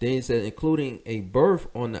it said, including a birth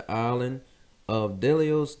on the island of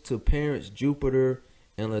Delos to parents Jupiter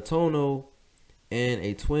and Latono, and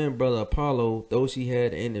a twin brother Apollo, though she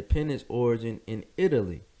had an independent origin in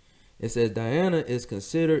Italy. It says Diana is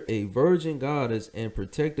considered a virgin goddess and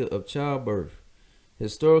protector of childbirth.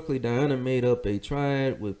 Historically, Diana made up a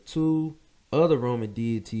triad with two other Roman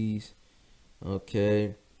deities.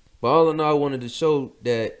 Okay, but all in all, I wanted to show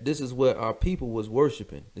that this is what our people was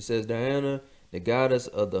worshiping. It says Diana, the goddess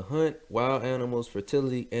of the hunt, wild animals,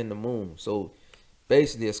 fertility, and the moon. So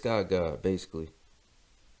basically a sky god, basically.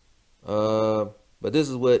 But this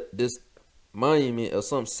is what this monument or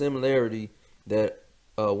some similarity that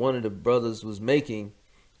one of the brothers was making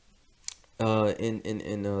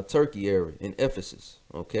in Turkey area, in Ephesus.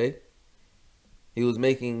 Okay, he was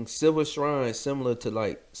making silver shrines similar to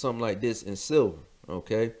like something like this in silver.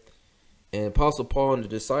 Okay, and Apostle Paul and the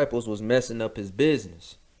disciples was messing up his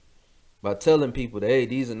business by telling people that, hey,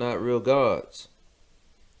 these are not real gods.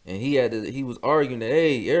 And he was arguing that,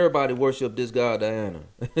 hey, everybody worship this god Diana.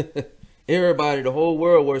 Everybody, the whole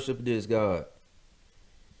world worship this god.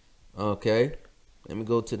 Okay, let me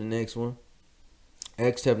go to the next one.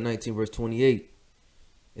 Acts chapter 19, verse 28.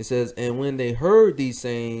 It says, and when they heard these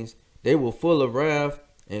sayings, they were full of wrath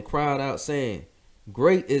and cried out, saying,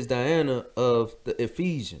 great is Diana of the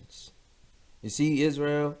Ephesians. You see,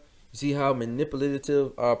 Israel? You see how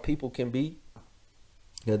manipulative our people can be?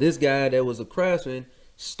 Now, this guy that was a craftsman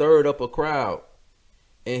stirred up a crowd.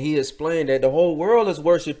 And he explained that the whole world is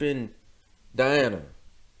worshiping Diana.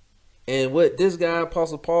 And what this guy,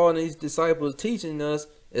 Apostle Paul, and his disciples teaching us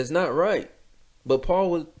is not right. But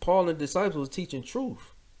Paul and the disciples was teaching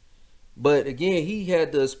truth. But again, he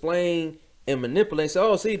had to explain and manipulate.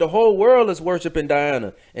 So, oh, see, the whole world is worshiping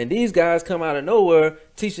Diana. And these guys come out of nowhere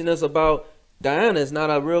teaching us about Diana is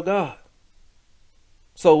not a real god.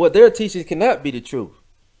 So what they're teaching cannot be the truth.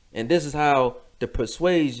 And this is how the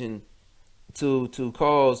persuasion to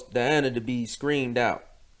cause Diana to be screamed out.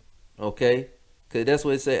 Okay? Because that's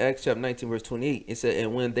what it said, Acts chapter 19, verse 28. It said,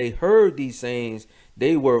 and when they heard these sayings,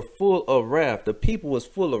 they were full of wrath. The people was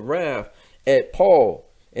full of wrath at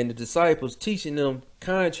Paul and the disciples, teaching them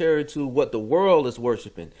contrary to what the world is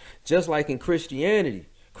worshiping. Just like in Christianity.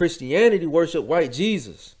 Christianity worship white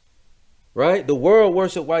Jesus. Right? The world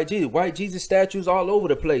worship white Jesus. White Jesus statues all over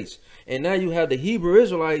the place. And now you have the Hebrew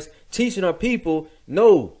Israelites teaching our people,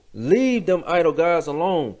 no, leave them idol gods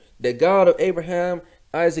alone. The God of Abraham,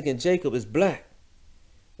 Isaac, and Jacob is black.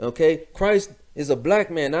 Okay, Christ is a black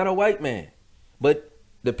man, not a white man. But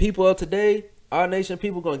the people of today, our nation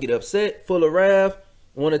people, gonna get upset, full of wrath,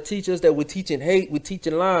 want to teach us that we're teaching hate, we're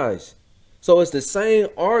teaching lies. So it's the same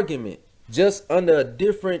argument, just under a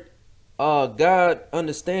different God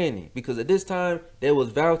understanding. Because at this time, they was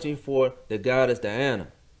vouching for the goddess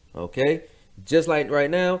Diana. Okay, just like right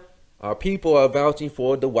now, our people are vouching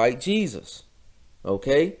for the white Jesus.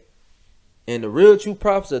 Okay, and the real true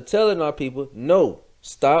prophets are telling our people, no,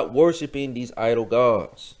 stop worshiping these idol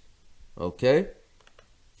gods. Okay,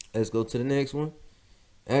 let's go to the next one.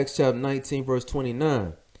 Acts chapter 19 verse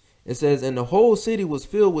 29. It says, and the whole city was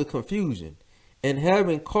filled with confusion, and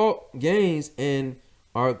having caught gains and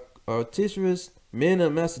Artisius, men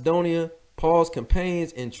of Macedonia, Paul's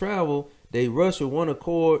companions in travel, they rushed with one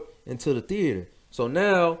accord into the theater. So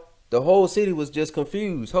now the whole city was just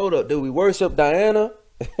confused. Hold up, do we worship Diana?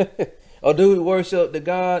 Or do we worship the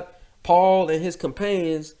God Paul and his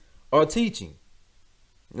companions are teaching?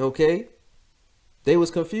 Okay, they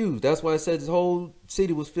was confused. That's why it said this whole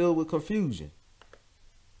city was filled with confusion.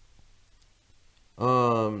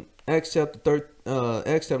 Acts chapter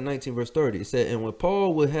 19 verse 30. It said, and when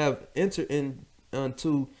Paul would have entered in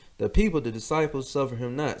unto the people, the disciples suffered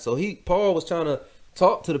him not. So Paul was trying to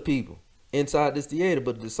talk to the people inside this theater,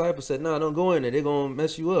 but the disciples said, no, don't go in there, they're gonna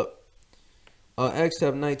mess you up. Acts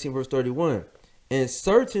chapter 19 verse 31. And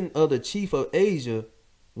certain of the chief of Asia,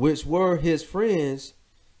 which were his friends,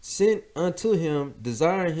 sent unto him,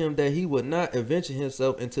 desiring him that he would not adventure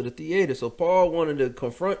himself into the theater. So Paul wanted to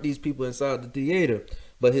confront these people inside the theater,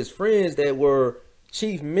 but his friends that were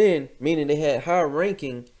chief men, meaning they had high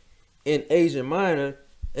ranking in Asia Minor,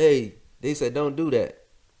 hey, they said, don't do that.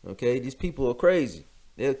 Okay, these people are crazy,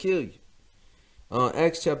 they'll kill you.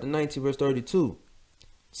 Acts chapter 19 verse 32.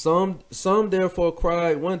 Some therefore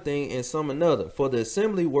cried one thing and some another, for the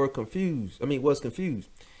assembly was confused.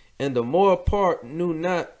 And the more part knew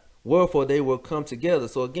not wherefore they were come together.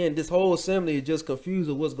 So again, this whole assembly is just confused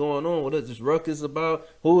with what's going on. What is this ruckus about?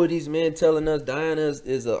 Who are these men telling us Diana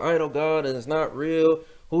is an idol god and it's not real?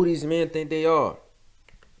 Who these men think they are?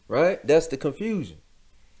 Right? That's the confusion.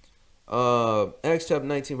 Acts chapter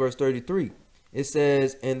 19 verse 33. It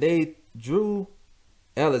says, and they drew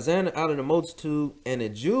Alexander out of the multitude, and the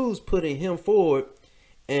Jews putting him forward,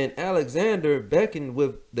 and Alexander beckoned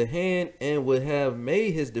with the hand and would have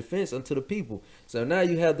made his defense unto the people. So now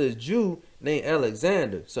you have this Jew named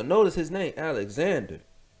Alexander. So notice his name, Alexander.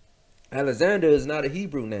 Alexander is not a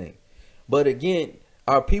Hebrew name. But again,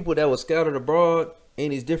 our people that were scattered abroad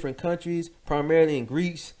in these different countries, primarily in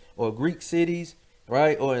Greece or Greek cities,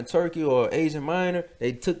 right, or in Turkey or Asia Minor,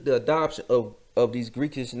 they took the adoption of these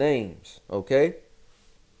Greekish names. Okay.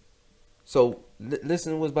 So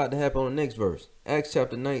listen to what's about to happen on the next verse. Acts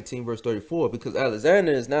chapter 19 verse 34. Because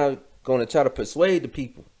Alexander is now going to try to persuade the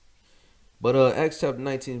people. But Acts chapter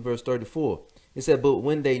 19 verse 34. It said, but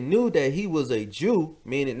when they knew that he was a Jew,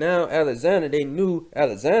 meaning now Alexander, they knew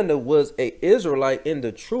Alexander was a Israelite in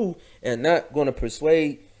the truth and not going to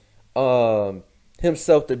persuade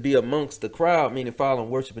himself to be amongst the crowd, meaning following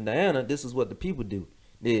worshiping Diana. This is what the people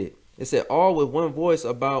did. It said, all with one voice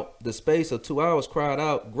about the space of 2 hours cried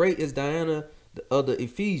out, great is Diana of the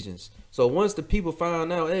Ephesians. So once the people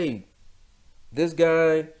found out, hey, this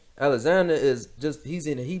guy, Alexander, is just, he's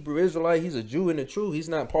in a Hebrew Israelite, he's a Jew in the truth, he's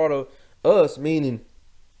not part of us, meaning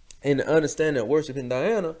in the understanding of worshiping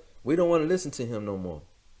Diana, we don't want to listen to him no more.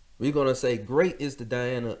 We're going to say, great is the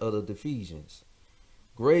Diana of the Ephesians.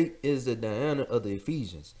 Great is the Diana of the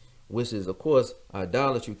Ephesians, which is, of course,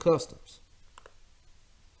 idolatry customs.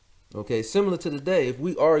 Okay, similar to today, if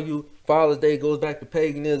we argue Father's Day goes back to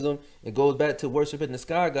paganism, it goes back to worshiping the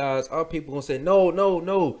sky gods, our people gonna say,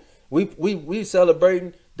 no, we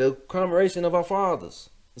celebrating the commemoration of our fathers.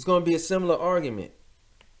 It's gonna be a similar argument.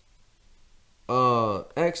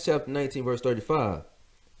 Acts chapter 19 verse 35.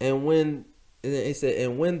 And when it said,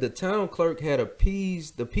 and when the town clerk had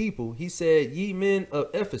appeased the people, he said, ye men of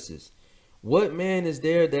Ephesus, what man is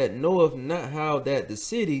there that knoweth not how that the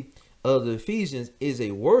city of the Ephesians is a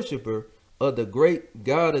worshiper of the great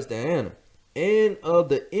goddess Diana, and of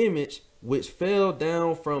the image which fell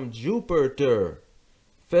down from Jupiter.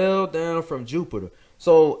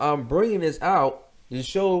 So I'm bringing this out to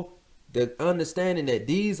show the understanding that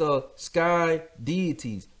these are sky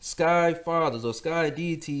deities, sky fathers, or sky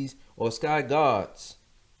deities, or sky gods,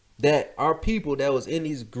 that our people that was in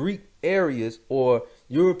these Greek areas or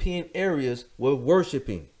European areas were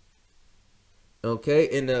worshiping. Okay,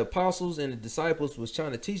 and the apostles and the disciples was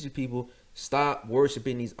trying to teach the people, stop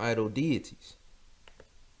worshiping these idol deities.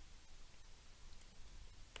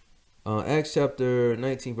 Acts chapter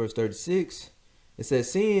 19 verse 36. It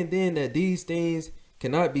says, seeing then that these things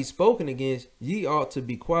cannot be spoken against, ye ought to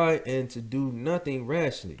be quiet and to do nothing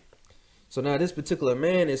rashly. So now this particular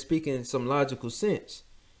man is speaking some logical sense.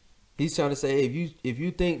 He's trying to say, if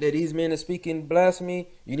you think that these men are speaking blasphemy,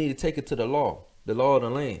 you need to take it to the law of the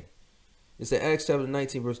land. It's in Acts chapter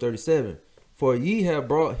 19, verse 37. For ye have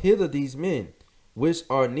brought hither these men, which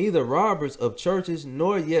are neither robbers of churches,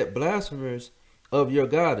 nor yet blasphemers of your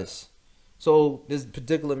goddess. So this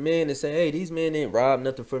particular man is saying, hey, these men didn't rob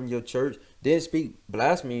nothing from your church, didn't speak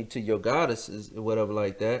blasphemy to your goddesses or whatever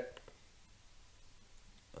like that.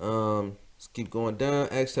 Let's keep going down.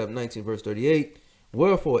 Acts chapter 19, verse 38.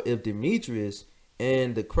 Wherefore, if Demetrius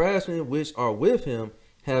and the craftsmen which are with him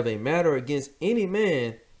have a matter against any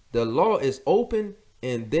man, the law is open,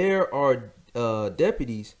 and there are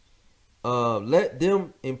deputies. Let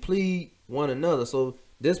them implead one another. So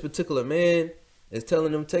this particular man is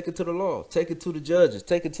telling them, take it to the law, take it to the judges,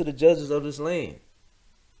 take it to the judges of this land.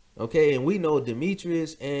 Okay, and we know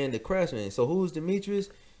Demetrius and the craftsmen. So who's Demetrius?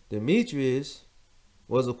 Demetrius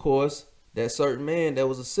was, of course, that certain man that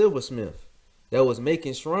was a silversmith that was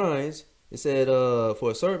making shrines. It said,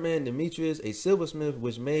 for a certain man, Demetrius, a silversmith,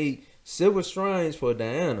 which made silver shrines for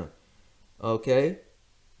Diana. Okay.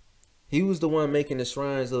 He was the one making the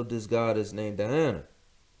shrines of this goddess named Diana.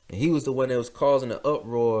 And he was the one that was causing the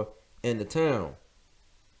uproar in the town.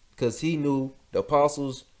 Because he knew the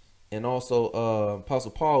apostles and also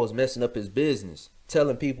Apostle Paul was messing up his business.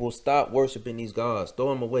 Telling people, stop worshiping these gods.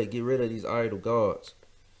 Throw them away. Get rid of these idol gods.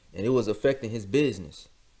 And it was affecting his business.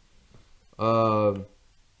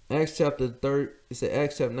 Acts chapter 3, it said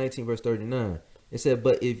Acts chapter 19, verse 39. It said,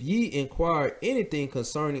 but if ye inquire anything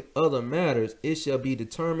concerning other matters, it shall be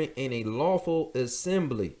determined in a lawful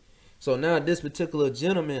assembly. So now this particular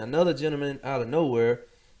gentleman, another gentleman out of nowhere,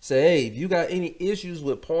 say, hey, if you got any issues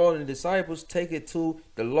with Paul and the disciples, take it to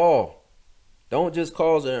the law. Don't just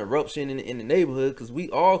cause an eruption in the neighborhood, because we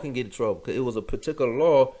all can get in trouble. Because it was a particular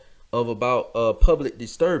law of about public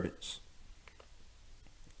disturbance.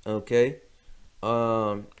 Okay.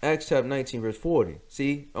 Acts chapter 19, verse 40.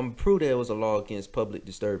 See, I'm going to prove there was a law against public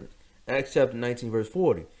disturbance. Acts chapter 19, verse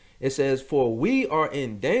 40. It says, for we are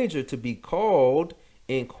in danger to be called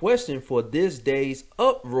in question for this day's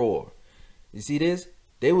uproar. You see this?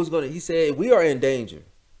 He said, we are in danger.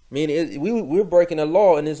 Meaning we're breaking the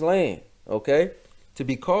law in this land. Okay. To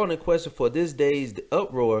be called in question for this day's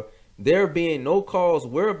uproar, there being no cause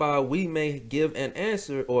whereby we may give an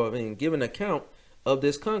answer or give an account of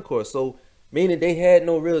this concourse. So, meaning they had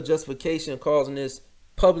no real justification causing this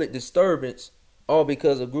public disturbance, all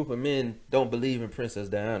because a group of men don't believe in Princess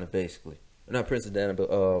Diana, basically. Not Princess Diana, but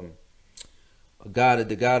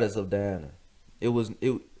the goddess of Diana.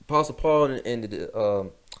 Apostle Paul and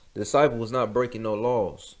the disciple was not breaking no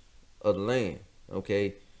laws of the land,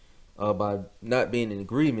 okay, by not being in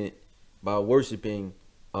agreement, by worshiping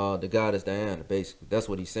the goddess Diana, basically. That's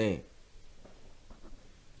what he's saying.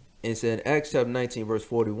 And said Acts chapter 19, verse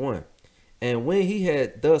 41. And when he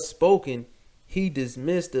had thus spoken, he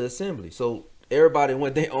dismissed the assembly. So everybody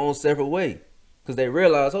went their own separate way, because they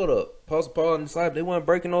realized, hold up, Apostle Paul and the disciples, they weren't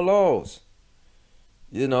breaking no laws.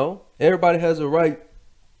 You know, everybody has a right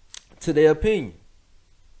to their opinion.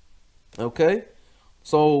 Okay,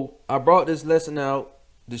 so I brought this lesson out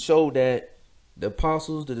to show that the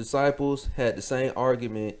apostles, the disciples, had the same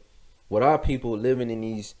argument with our people living in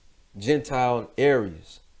these Gentile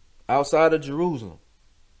areas outside of Jerusalem.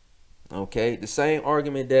 Okay, the same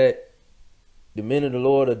argument that the men of the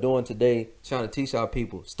Lord are doing today, trying to teach our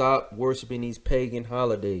people, stop worshiping these pagan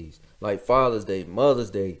holidays like Father's Day, Mother's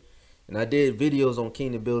Day. And I did videos on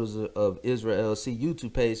Kingdom Builders of Israel LC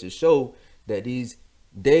YouTube page to show that these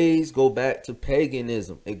days go back to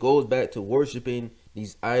paganism. It goes back to worshiping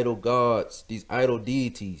these idol gods, these idol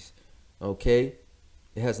deities. Okay,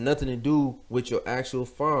 it has nothing to do with your actual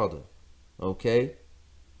Father. Okay.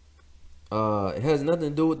 It has nothing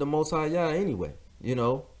to do with the Most High Yah anyway, you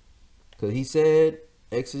know, because he said,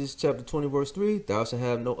 Exodus chapter 20, verse 3, thou shalt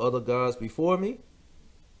have no other gods before me,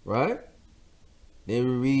 right? Then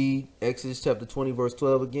we read Exodus chapter 20, verse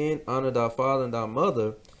 12 again, honor thy father and thy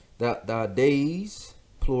mother, that thy days,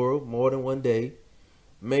 plural, more than one day,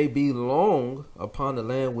 may be long upon the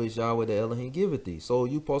land which Yahweh the Elohim giveth thee. So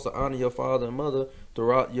you supposed to honor your father and mother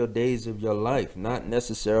throughout your days of your life, not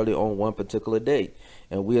necessarily on one particular day.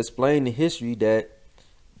 And we explained the history that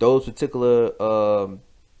those particular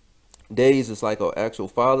days is like our actual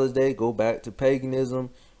Father's Day, go back to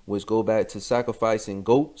paganism, which go back to sacrificing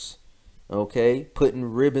goats, okay, putting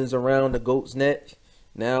ribbons around the goat's neck.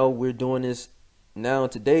 Now we're doing this now in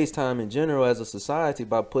today's time in general as a society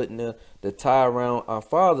by putting the tie around our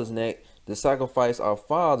father's neck to sacrifice our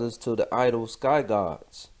fathers to the idol sky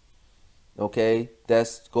gods. Okay,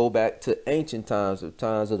 that's go back to ancient times, the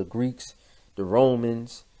times of the Greeks, the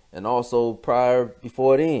Romans, and also prior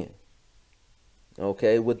before then.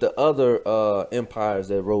 Okay, with the other empires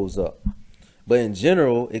that rose up. But in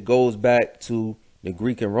general, it goes back to the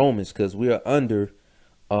Greek and Romans because we are under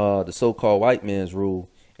the so-called white man's rule,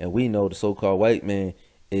 and we know the so-called white man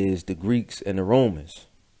is the Greeks and the Romans.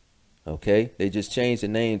 Okay, they just changed the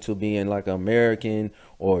name to being like American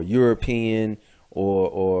or European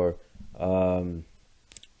or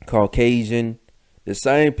Caucasian. The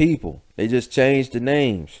same people. They just changed the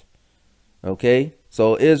names. Okay,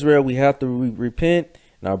 so Israel, we have to repent.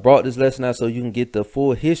 And I brought this lesson out so you can get the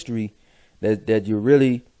full history that you're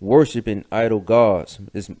really worshiping idol gods.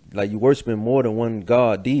 It's like you're worshiping more than one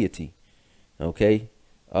god deity. Okay,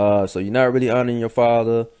 so you're not really honoring your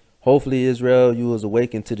father. Hopefully, Israel, you was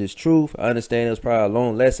awakened to this truth. I understand it was probably a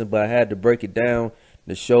long lesson, but I had to break it down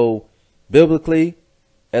to show biblically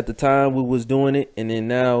at the time we was doing it, and then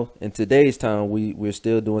now in today's time we're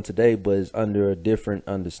still doing today, but it's under a different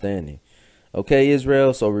understanding. Okay,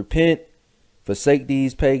 Israel, so repent, forsake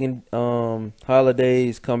these pagan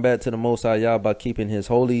holidays, come back to the Most High Yah by keeping his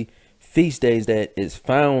holy feast days that is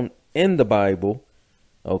found in the Bible.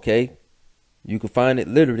 Okay, you can find it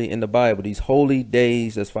literally in the Bible, these holy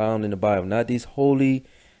days that's found in the Bible, not these holy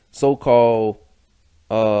so-called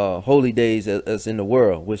holy days as in the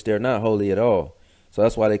world, which they're not holy at all. So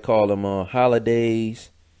that's why they call them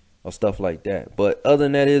holidays or stuff like that. But other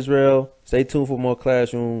than that, Israel, stay tuned for more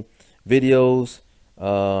classroom videos.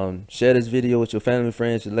 Share this video with your family and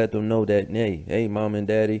friends to let them know that, hey, mom and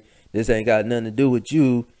daddy, this ain't got nothing to do with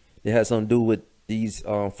you. It has something to do with these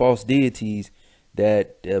false deities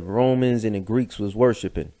that the Romans and the Greeks was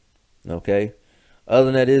worshiping. Okay. Other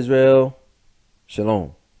than that, Israel,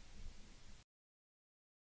 shalom.